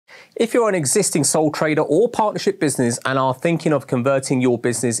If you're an existing sole trader or partnership business and are thinking of converting your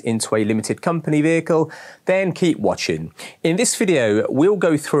business into a limited company vehicle, then keep watching. In this video, we'll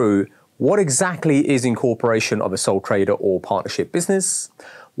go through what exactly is incorporation of a sole trader or partnership business,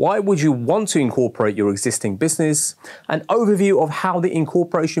 why would you want to incorporate your existing business, an overview of how the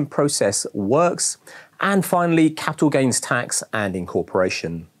incorporation process works, and finally, capital gains tax and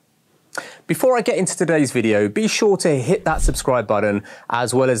incorporation. Before I get into today's video, be sure to hit that subscribe button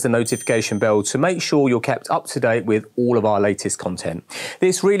as well as the notification bell to make sure you're kept up to date with all of our latest content.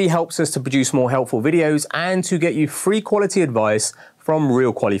 This really helps us to produce more helpful videos and to get you free quality advice from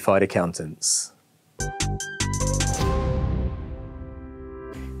real qualified accountants.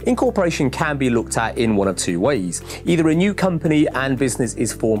 Incorporation can be looked at in one of two ways. Either a new company and business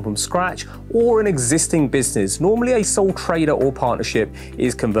is formed from scratch, or an existing business, normally a sole trader or partnership,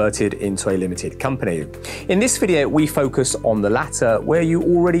 is converted into a limited company. In this video, we focus on the latter, where you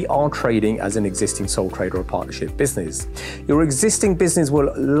already are trading as an existing sole trader or partnership business. Your existing business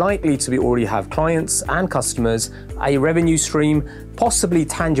will likely to already have clients and customers, a revenue stream, possibly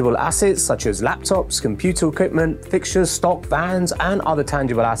tangible assets such as laptops, computer equipment, fixtures, stock, vans, and other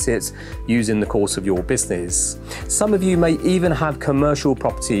tangible assets used in the course of your business. Some of you may even have commercial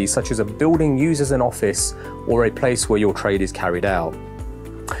properties such as a building used as an office or a place where your trade is carried out.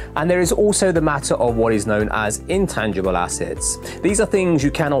 And there is also the matter of what is known as intangible assets. These are things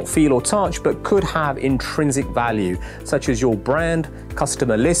you cannot feel or touch but could have intrinsic value, such as your brand,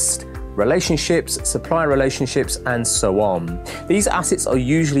 customer list, relationships, supplier relationships, and so on. These assets are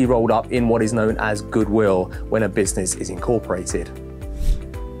usually rolled up in what is known as goodwill when a business is incorporated.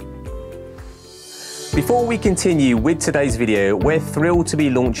 Before we continue with today's video, we're thrilled to be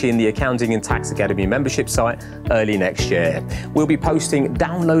launching the Accounting and Tax Academy membership site early next year. We'll be posting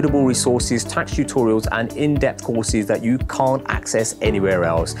downloadable resources, tax tutorials, and in-depth courses that you can't access anywhere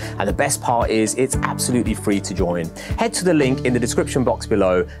else. And the best part is it's absolutely free to join. Head to the link in the description box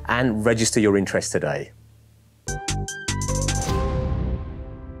below and register your interest today.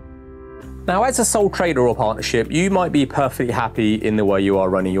 Now, as a sole trader or partnership, you might be perfectly happy in the way you are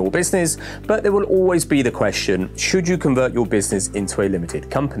running your business, but there will always be the question, should you convert your business into a limited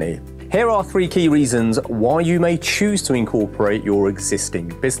company? Here are 3 key reasons why you may choose to incorporate your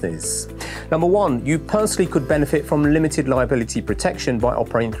existing business. Number 1, you personally could benefit from limited liability protection by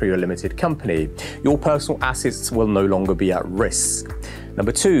operating through your limited company. Your personal assets will no longer be at risk.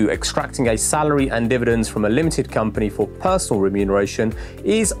 Number 2, extracting a salary and dividends from a limited company for personal remuneration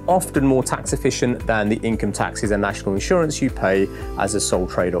is often more tax efficient than the income taxes and national insurance you pay as a sole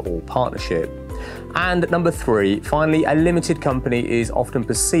trader or partnership. And number 3, finally, a limited company is often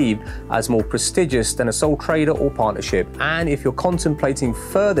perceived as more prestigious than a sole trader or partnership, and if you're contemplating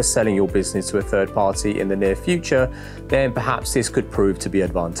further selling your business to a third party in the near future, then perhaps this could prove to be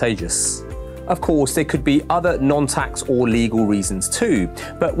advantageous. Of course, there could be other non-tax or legal reasons too,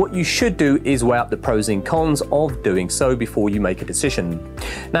 but what you should do is weigh up the pros and cons of doing so before you make a decision.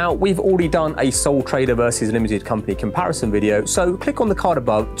 Now, we've already done a sole trader versus limited company comparison video, so click on the card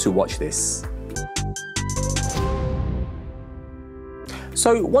above to watch this.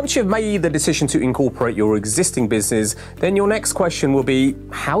 So once you've made the decision to incorporate your existing business, then your next question will be,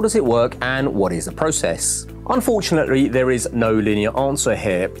 how does it work and what is the process? Unfortunately, there is no linear answer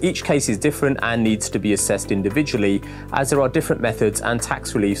here. Each case is different and needs to be assessed individually, as there are different methods and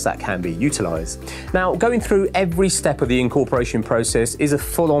tax reliefs that can be utilized. Now, going through every step of the incorporation process is a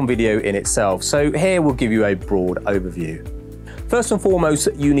full-on video in itself, so here we'll give you a broad overview. First and foremost,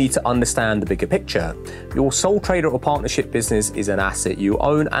 you need to understand the bigger picture. Your sole trader or partnership business is an asset you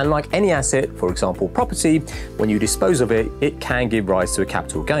own, and like any asset, for example property, when you dispose of it, it can give rise to a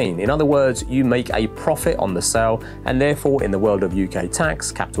capital gain. In other words, you make a profit on the sale, and therefore in the world of UK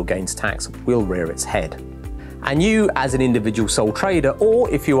tax, capital gains tax will rear its head. And you, as an individual sole trader, or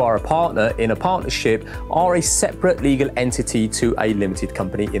if you are a partner in a partnership, are a separate legal entity to a limited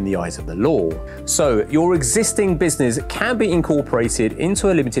company in the eyes of the law. So your existing business can be incorporated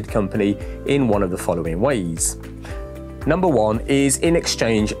into a limited company in one of the following ways. Number 1 is in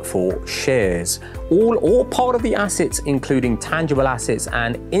exchange for shares. All or part of the assets, including tangible assets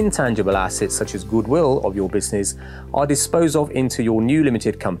and intangible assets such as goodwill of your business, are disposed of into your new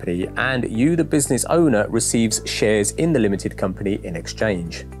limited company, and you, the business owner, receives shares in the limited company in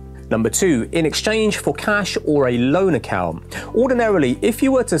exchange. Number 2, in exchange for cash or a loan account. Ordinarily, if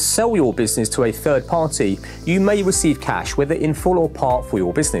you were to sell your business to a third party, you may receive cash, whether in full or part, for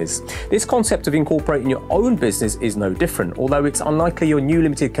your business. This concept of incorporating your own business is no different, although it's unlikely your new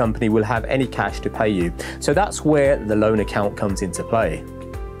limited company will have any cash to pay you. So that's where the loan account comes into play.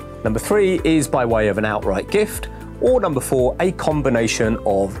 Number 3 is by way of an outright gift, or number 4, a combination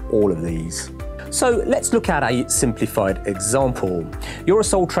of all of these. So let's look at a simplified example. You're a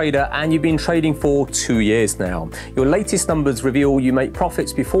sole trader and you've been trading for 2 years now. Your latest numbers reveal you make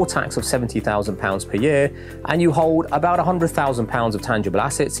profits before tax of £70,000 per year, and you hold about £100,000 of tangible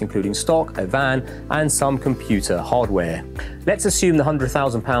assets, including stock, a van, and some computer hardware. Let's assume the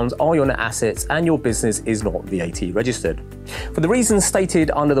 £100,000 are your net assets and your business is not VAT registered. For the reasons stated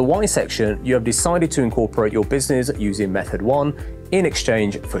under the Why section, you have decided to incorporate your business using method 1 in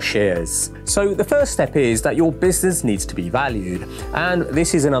exchange for shares. So the first step is that your business needs to be valued, and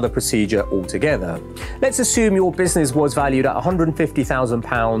this is another procedure altogether. Let's assume your business was valued at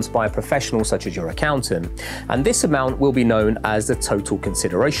 £150,000 by a professional such as your accountant, and this amount will be known as the total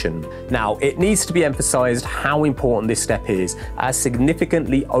consideration. Now, it needs to be emphasized how important this step is, as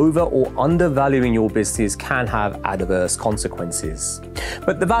significantly over or undervaluing your business can have adverse consequences.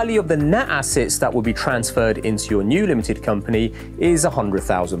 But the value of the net assets that will be transferred into your new limited company is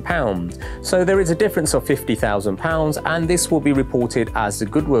 £100,000. So there is a difference of £50,000, and this will be reported as the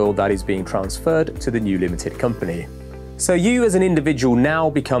goodwill that is being transferred to the new limited company. So you as an individual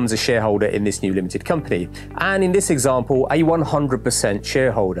now becomes a shareholder in this new limited company, and in this example, a 100%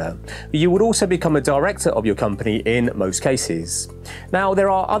 shareholder. You would also become a director of your company in most cases. Now,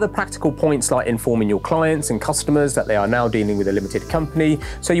 there are other practical points like informing your clients and customers that they are now dealing with a limited company,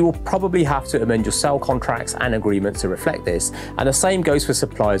 so you will probably have to amend your sale contracts and agreements to reflect this, and the same goes for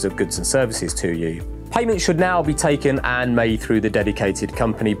suppliers of goods and services to you. Payments should now be taken and made through the dedicated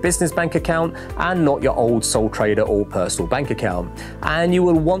company business bank account and not your old sole trader or personal bank account. And you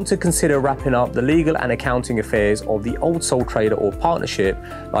will want to consider wrapping up the legal and accounting affairs of the old sole trader or partnership,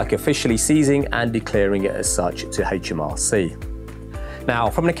 like officially seizing and declaring it as such to HMRC.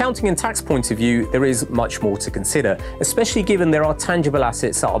 Now, from an accounting and tax point of view, there is much more to consider, especially given there are tangible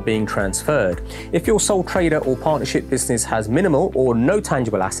assets that are being transferred. If your sole trader or partnership business has minimal or no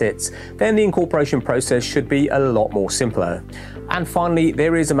tangible assets, then the incorporation process should be a lot more simpler. And finally,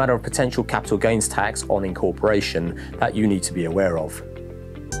 there is a matter of potential capital gains tax on incorporation that you need to be aware of.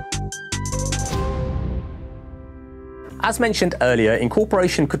 As mentioned earlier,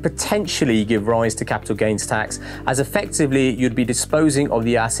 incorporation could potentially give rise to capital gains tax, as effectively you'd be disposing of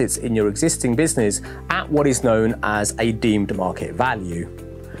the assets in your existing business at what is known as a deemed market value.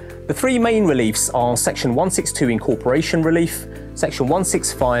 The three main reliefs are Section 162 incorporation relief, Section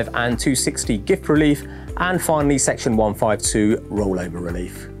 165 and 260 gift relief, and finally Section 152 rollover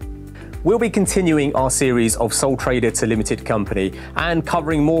relief. We'll be continuing our series of sole trader to limited company and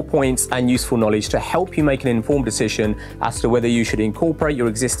covering more points and useful knowledge to help you make an informed decision as to whether you should incorporate your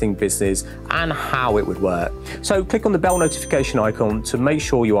existing business and how it would work. So click on the bell notification icon to make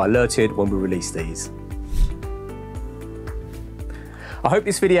sure you are alerted when we release these. I hope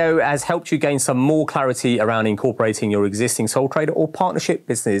this video has helped you gain some more clarity around incorporating your existing sole trader or partnership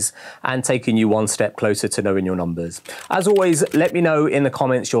business and taking you one step closer to knowing your numbers. As always, let me know in the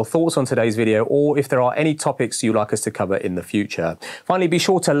comments your thoughts on today's video, or if there are any topics you'd like us to cover in the future. Finally, be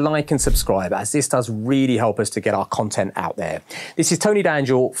sure to like and subscribe, as this does really help us to get our content out there. This is Tony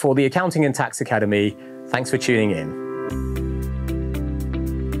D'Angelo for the Accounting and Tax Academy. Thanks for tuning in.